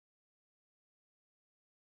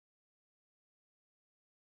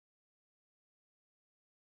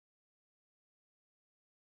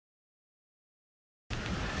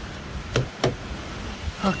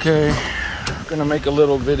Okay, I'm gonna make a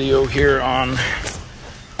little video here on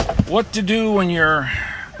what to do when your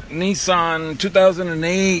Nissan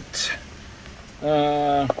 2008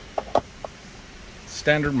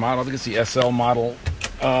 standard model, I think it's the SL model,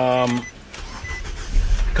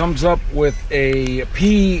 comes up with a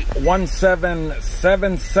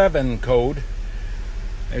P-1777 code.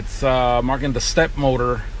 It's marking the step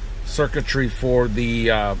motor circuitry for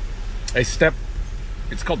the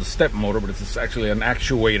it's called the step motor, but it's actually an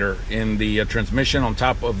actuator in the transmission on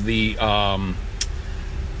top of the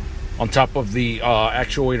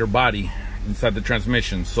actuator body inside the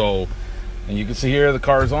transmission. So, and you can see here the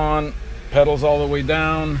car's on, pedals all the way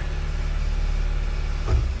down,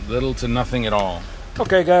 little to nothing at all.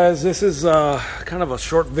 Okay guys, this is kind of a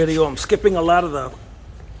short video. I'm skipping a lot of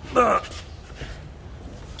the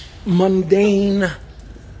mundane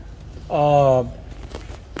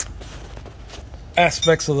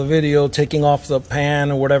aspects of the video, taking off the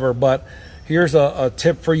pan or whatever, but here's a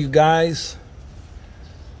tip for you guys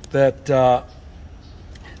that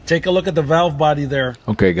take a look at the valve body there.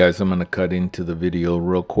 Okay guys, I'm gonna cut into the video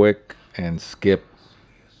real quick and skip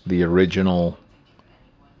the original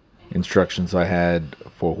instructions I had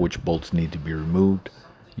for which bolts need to be removed.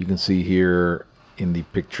 You can see here in the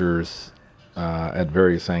pictures at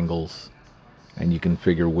various angles, and you can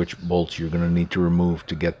figure which bolts you're going to need to remove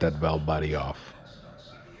to get that valve body off.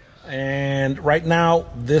 And right now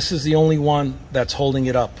this is the only one that's holding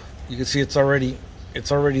it up. You can see it's already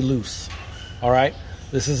loose. All right,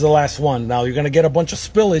 this is the last one. Now you're going to get a bunch of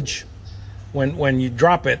spillage when you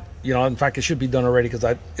drop it. You know, in fact, it should be done already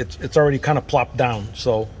because it's already kind of plopped down.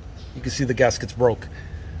 So you can see the gaskets broke,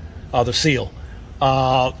 the seal.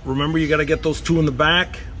 Remember, you got to get those two in the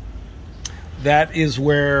back. That is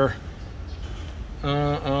where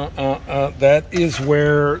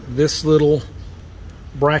this little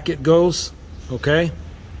bracket goes. Okay,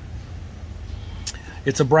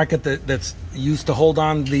 it's a bracket that's used to hold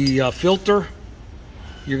on the filter.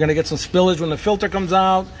 You're going to get some spillage when the filter comes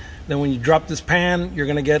out. Then when you drop this pan, you're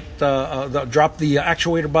going to get drop the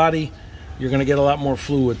actuator body. You're going to get a lot more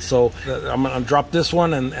fluid. So I'm going to drop this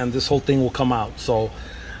one, and this whole thing will come out. So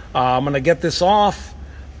I'm going to get this off.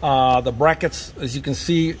 The brackets, as you can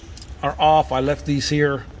see, are off. I left these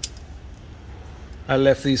here.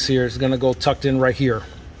 It's going to go tucked in right here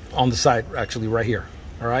on the side, actually right here.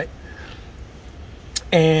 All right.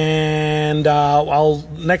 And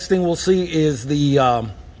next thing we'll see is the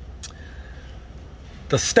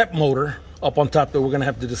step motor up on top that we're going to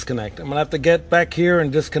have to disconnect. I'm going to have to get back here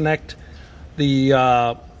and disconnect the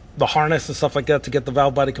harness and stuff like that to get the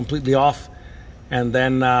valve body completely off, and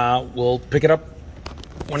then we'll pick it up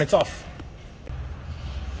when it's off.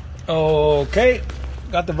 Okay,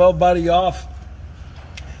 got the valve body off.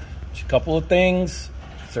 Just a couple of things.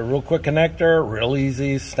 It's a real quick connector, real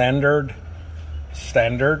easy, standard,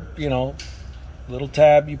 you know, little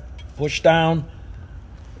tab you push down.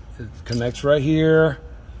 It connects right here,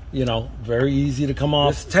 you know, very easy to come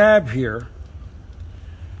off. This tab here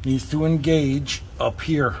needs to engage up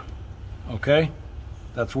here. Okay,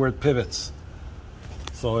 that's where it pivots.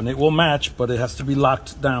 So, and it will match, but it has to be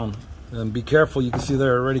locked down. And be careful, you can see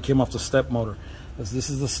there it already came off the step motor. This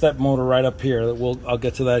is the step motor right up here. I'll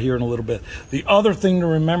get to that here in a little bit. The other thing to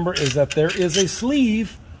remember is that there is a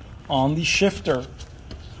sleeve on the shifter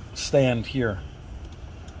stand here,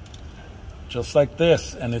 just like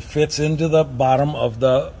this, and it fits into the bottom of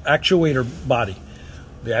the actuator body.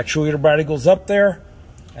 The actuator body goes up there,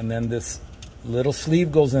 and then this little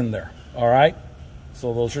sleeve goes in there. All right,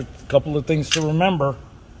 so those are a couple of things to remember.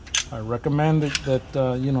 I recommend that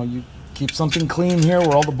you know, you keep something clean here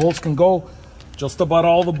where all the bolts can go. Just about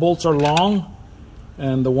all the bolts are long,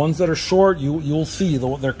 and the ones that are short, you'll see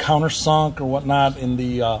they're countersunk or whatnot in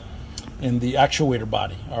the actuator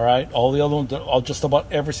body. All right, all the other ones, just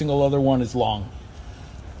about every single other one is long.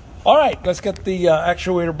 All right, let's get the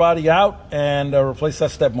actuator body out and replace that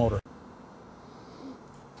step motor.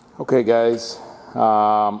 Okay guys,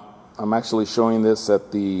 I'm actually showing this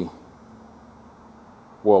at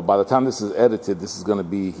well, by the time this is edited, this is going to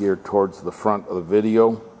be here towards the front of the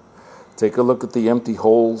video. Take a look at the empty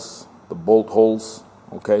holes, the bolt holes,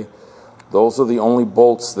 okay? Those are the only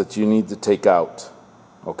bolts that you need to take out,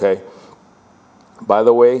 okay? By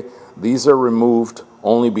the way, these are removed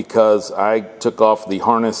only because I took off the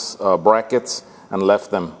harness brackets and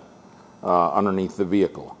left them underneath the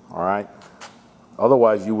vehicle, all right?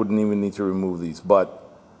 Otherwise, you wouldn't even need to remove these. But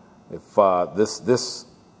if this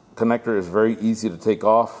connector is very easy to take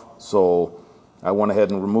off, so I went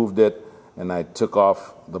ahead and removed it, and I took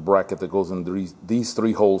off the bracket that goes in these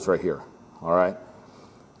three holes right here. All right,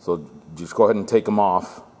 so just go ahead and take them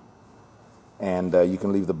off, and you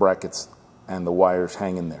can leave the brackets and the wires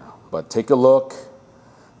hanging there. But take a look.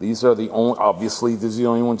 These are the only, obviously, these are the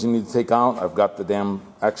only ones you need to take out. I've got the damn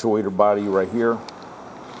actuator body right here.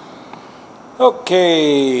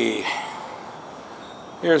 Okay,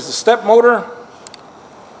 here's the step motor.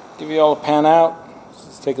 Give you all a pan out.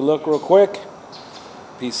 Let's take a look real quick.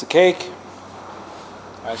 Piece of cake.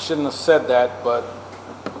 I shouldn't have said that, but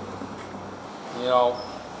you know,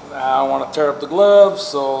 I don't want to tear up the gloves,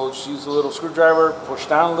 so just use a little screwdriver, push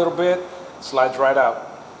down a little bit, slides right out.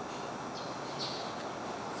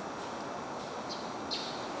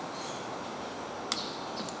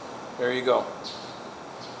 There you go.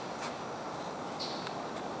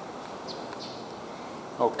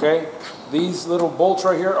 Okay, these little bolts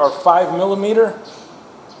right here are 5mm.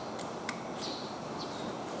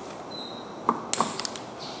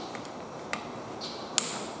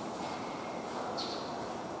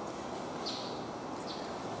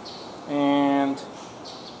 And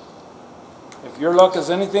if your luck is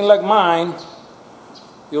anything like mine,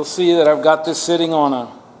 you'll see that I've got this sitting on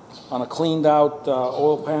a cleaned out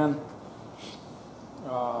oil pan,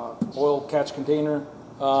 oil catch container.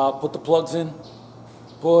 Put the plugs in.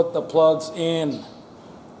 Put the plugs in.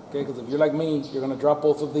 Okay, because if you're like me, you're going to drop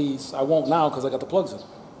both of these. I won't now because I got the plugs in.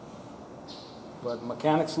 But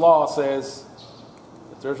mechanics law says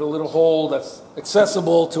if there's a little hole that's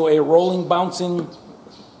accessible to a rolling, bouncing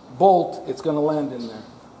bolt, it's going to land in there.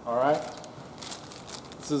 All right.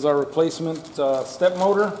 This is our replacement step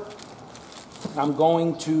motor. I'm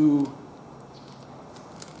going to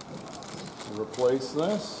replace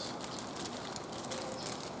this.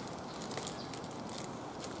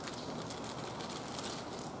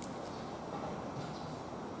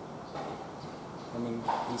 I mean,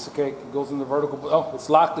 piece of cake, it goes in the vertical, oh, it's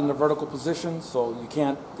locked in the vertical position, so you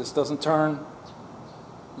can't, this doesn't turn,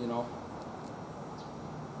 you know,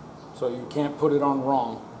 so you can't put it on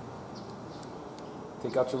wrong.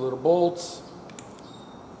 Take out your little bolts,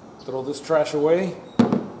 throw this trash away,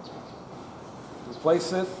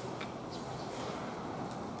 replace it.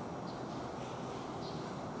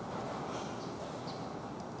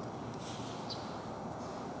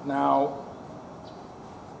 Now,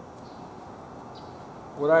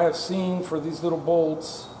 what I have seen for these little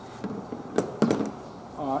bolts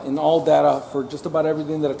in all data for just about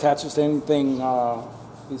everything that attaches to anything,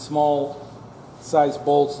 these small size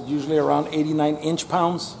bolts, usually around 89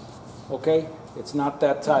 inch-pounds, okay? It's not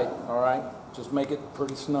that tight, all right? Just make it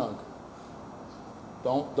pretty snug.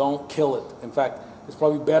 Don't kill it. In fact, it's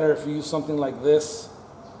probably better if you use something like this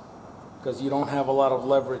because you don't have a lot of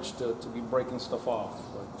leverage to be breaking stuff off.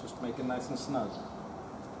 But just make it nice and snug.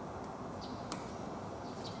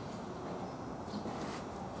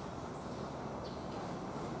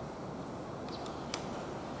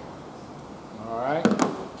 All right.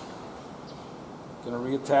 Going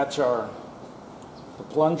to reattach the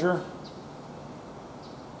plunger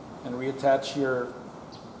and reattach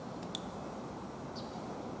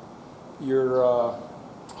your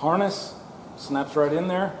harness. Snaps right in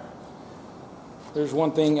there. There's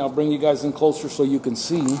one thing, I'll bring you guys in closer so you can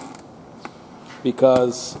see,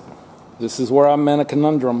 because this is where I'm in a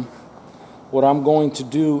conundrum. What I'm going to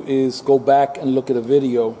do is go back and look at a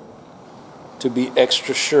video to be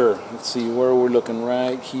extra sure. Let's see where we're looking,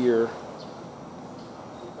 right here.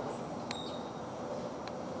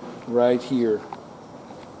 Right here.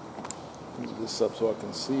 Move this up so I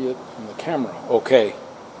can see it in the camera. Okay.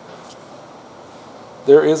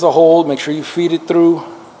 There is a hole. Make sure you feed it through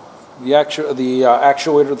the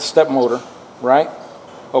actuator, the step motor, right?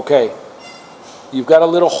 Okay. You've got a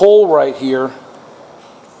little hole right here.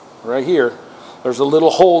 Right here. There's a little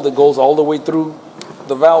hole that goes all the way through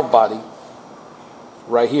the valve body.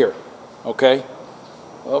 Right here. Okay.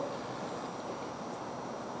 Up.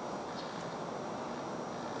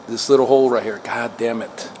 This little hole right here. God damn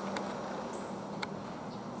it.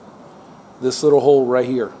 This little hole right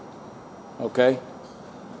here. Okay.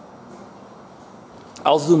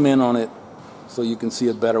 I'll zoom in on it so you can see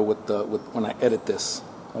it better with when I edit this.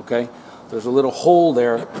 Okay. There's a little hole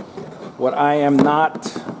there. What I am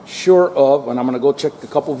not sure of, and I'm going to go check a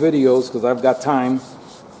couple videos because I've got time.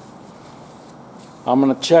 I'm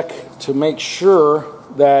going to check to make sure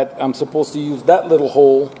that I'm supposed to use that little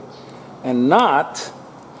hole and not,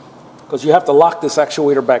 because you have to lock this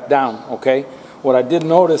actuator back down, okay? What I did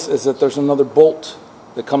notice is that there's another bolt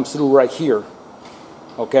that comes through right here,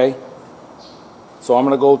 okay? So I'm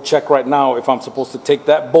going to go check right now if I'm supposed to take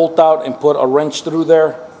that bolt out and put a wrench through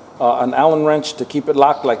there, an Allen wrench to keep it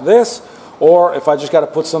locked like this, or if I just got to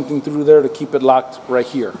put something through there to keep it locked right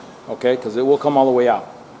here, okay? Because it will come all the way out.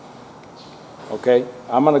 Okay,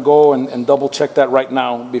 I'm going to go and double check that right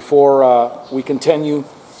now before we continue,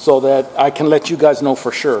 so that I can let you guys know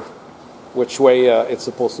for sure which way it's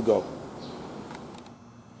supposed to go.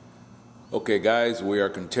 Okay guys, we are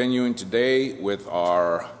continuing today with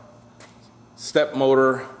our step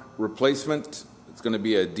motor replacement. It's going to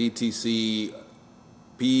be a DTC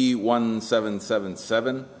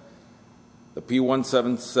P-1777. The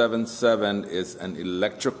P-1777 is an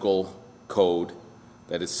electrical code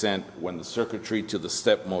that is sent when the circuitry to the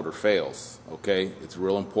step motor fails. Okay, it's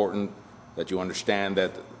real important that you understand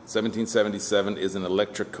that 1777 is an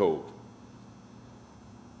electric code.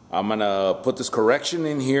 I'm gonna put this correction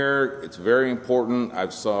in here. It's very important. I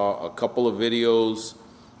saw a couple of videos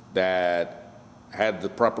that had the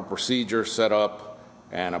proper procedure set up,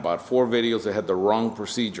 and about 4 videos that had the wrong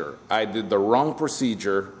procedure. I did the wrong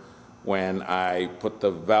procedure when I put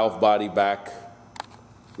the valve body back,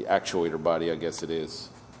 the actuator body, I guess it is.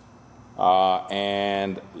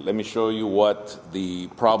 And let me show you what the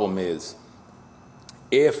problem is.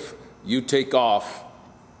 If you take off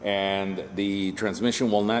and the transmission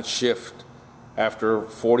will not shift after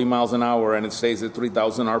 40 miles an hour and it stays at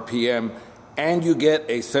 3,000 RPM, and you get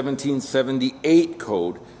a 1778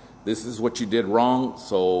 code, this is what you did wrong.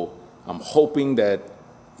 So I'm hoping that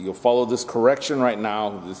you'll follow this correction right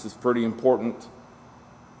now. This is pretty important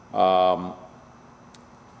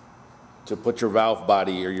to put your valve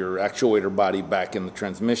body or your actuator body back in the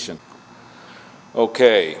transmission.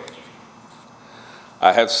 Okay,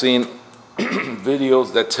 I have seen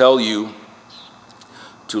videos that tell you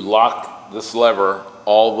to lock this lever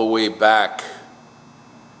all the way back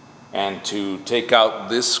and to take out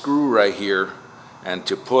this screw right here and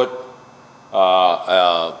to put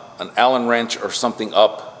an Allen wrench or something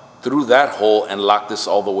up through that hole and lock this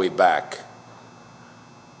all the way back.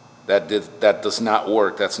 That does not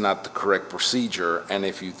work. That's not the correct procedure. And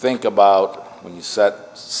if you think about when you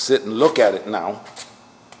sit and look at it now,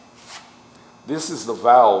 this is the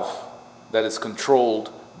valve that is controlled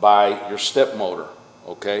by your step motor,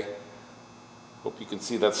 okay? Hope you can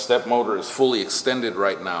see that step motor is fully extended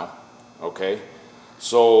right now, okay?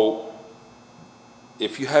 So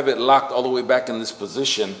if you have it locked all the way back in this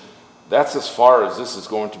position, that's as far as this is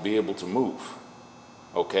going to be able to move,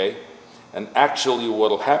 okay? And actually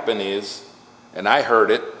what'll happen is, and I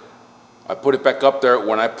heard it, I put it back up there,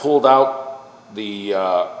 when I pulled out the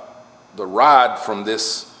rod from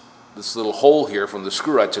this little hole here from the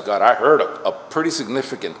screw I took out, I heard a pretty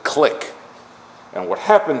significant click. And what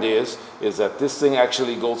happened is that this thing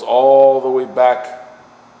actually goes all the way back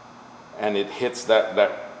and it hits the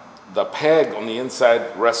peg on the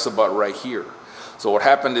inside rests about right here. So what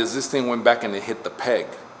happened is this thing went back and it hit the peg,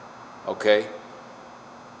 okay?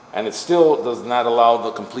 And it still does not allow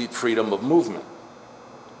the complete freedom of movement.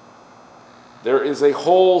 There is a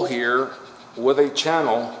hole here with a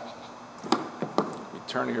channel.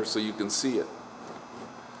 Turn here so you can see it.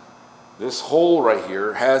 This hole right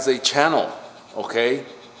here has a channel, okay?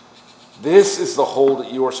 This is the hole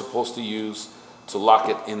that you are supposed to use to lock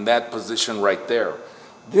it in that position right there.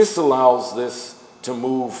 This allows this to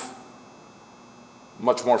move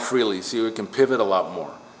much more freely, so it can pivot a lot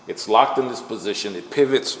more. It's locked in this position, it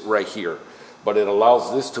pivots right here, but it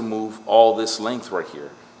allows this to move all this length right here.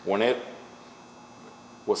 When it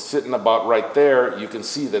was sitting about right there, you can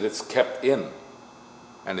see that it's kept in,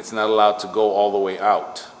 and it's not allowed to go all the way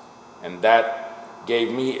out. And that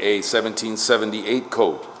gave me a 1778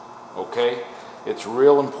 code, okay? It's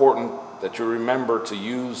real important that you remember to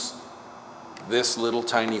use this little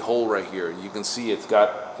tiny hole right here. You can see it's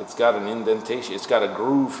got an indentation, it's got a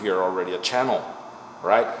groove here already, a channel,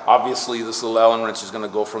 right? Obviously this little Allen wrench is gonna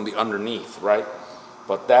go from the underneath, right?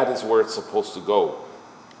 But that is where it's supposed to go.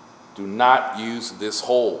 Do not use this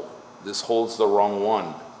hole. This hole's the wrong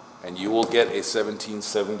one, and you will get a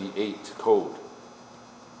 1778 code.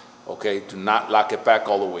 Okay, do not lock it back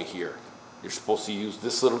all the way here. You're supposed to use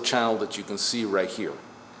this little channel that you can see right here.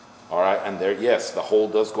 All right, and there, yes, the hole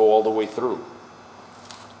does go all the way through.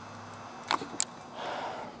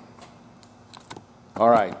 All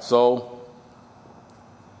right, so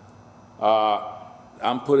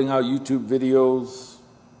I'm putting out YouTube videos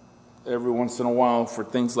every once in a while for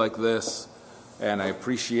things like this, and I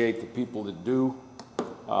appreciate the people that do.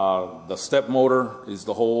 The step motor is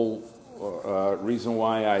the whole reason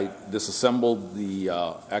why I disassembled the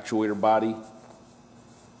actuator body,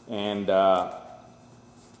 and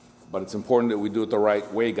but it's important that we do it the right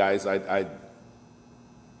way, guys. I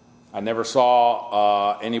never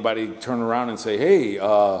saw anybody turn around and say, hey,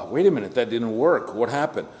 wait a minute, that didn't work. What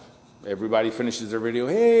happened? Everybody finishes their video,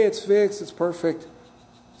 hey, it's fixed, it's perfect.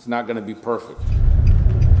 It's not going to be perfect.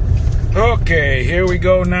 Okay, here we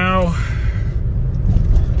go now.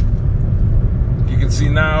 can see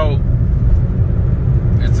now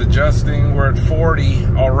it's adjusting. We're at 40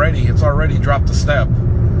 already. It's already dropped a step.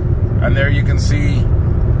 And there you can see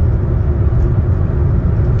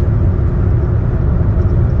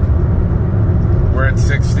we're at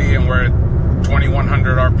 60 and we're at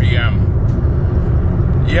 2100 RPM.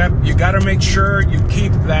 Yep, you got to make sure you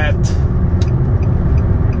keep that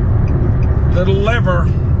little lever.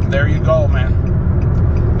 There you go,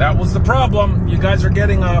 man. That was the problem. You guys are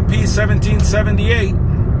getting a P-1778.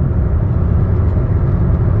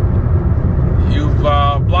 You've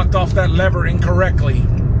blocked off that lever incorrectly.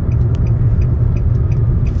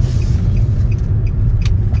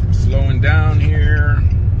 Slowing down here,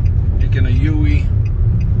 making a U-ey.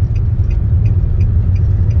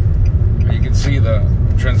 You can see the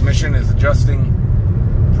transmission is adjusting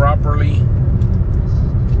properly.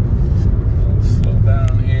 Slow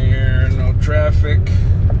down here, no traffic.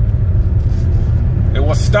 It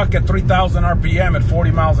was stuck at 3,000 RPM at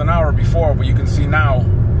 40 miles an hour before, but you can see now.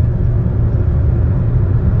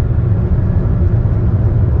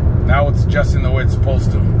 Now it's adjusting the way it's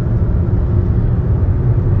supposed to.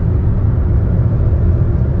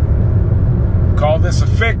 Call this a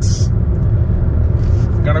fix.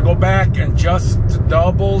 Gonna go back and just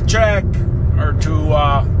double check or to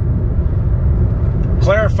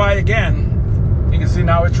clarify again. You can see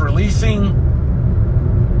now it's releasing.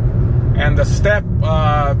 And the step,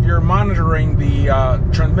 if you're monitoring the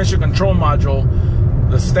transmission control module,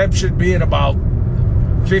 the step should be at about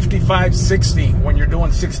 55, 60 when you're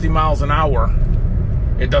doing 60 miles an hour.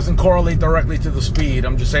 It doesn't correlate directly to the speed.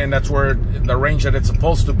 I'm just saying that's where the range that it's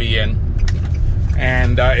supposed to be in.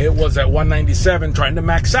 And it was at 197 trying to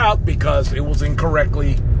max out because it was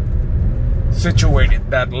incorrectly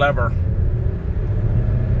situated, that lever.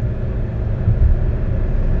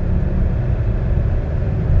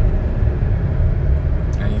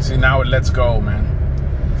 See, now it lets go, man.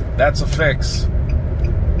 That's a fix.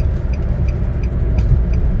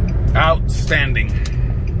 Outstanding.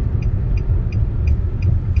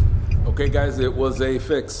 Okay, guys, it was a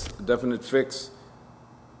fix, a definite fix.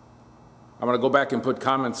 I'm gonna go back and put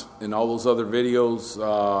comments in all those other videos.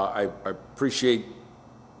 I appreciate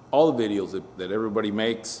all the videos that everybody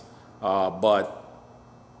makes, but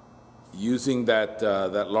using that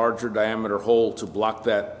larger diameter hole to block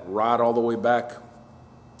that rod all the way back,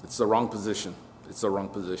 it's the wrong position. It's the wrong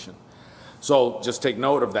position. So just take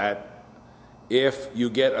note of that. If you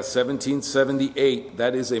get a 1778,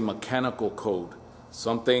 that is a mechanical code.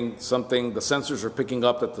 Something the sensors are picking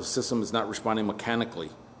up that the system is not responding mechanically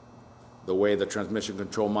the way the transmission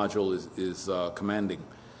control module is commanding.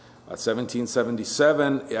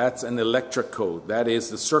 1777, that's an electric code. That is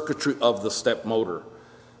the circuitry of the step motor.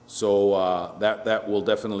 So that will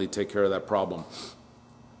definitely take care of that problem.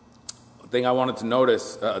 Thing I wanted to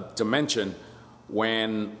notice, to mention,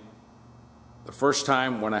 when the first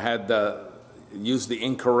time when I had used the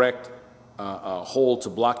incorrect hole to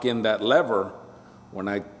block in that lever, when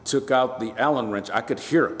I took out the Allen wrench, I could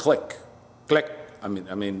hear a click, click. I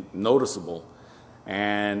mean, noticeable.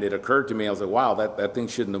 And it occurred to me, I was like, wow, that thing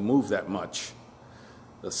shouldn't have moved that much.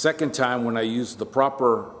 The second time when I used the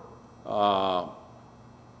proper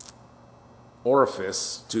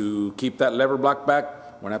orifice to keep that lever block back,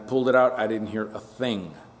 when I pulled it out, I didn't hear a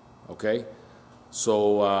thing, okay?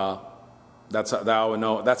 So that's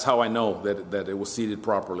how I know that it was seated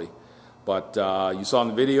properly. But you saw in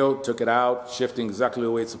the video, took it out, shifting exactly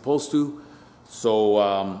the way it's supposed to.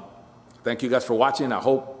 So thank you guys for watching. I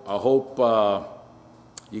hope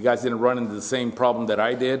you guys didn't run into the same problem that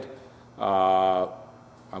I did.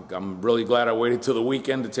 I'm really glad I waited till the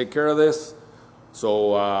weekend to take care of this.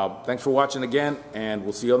 So thanks for watching again, and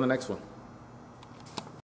we'll see you on the next one.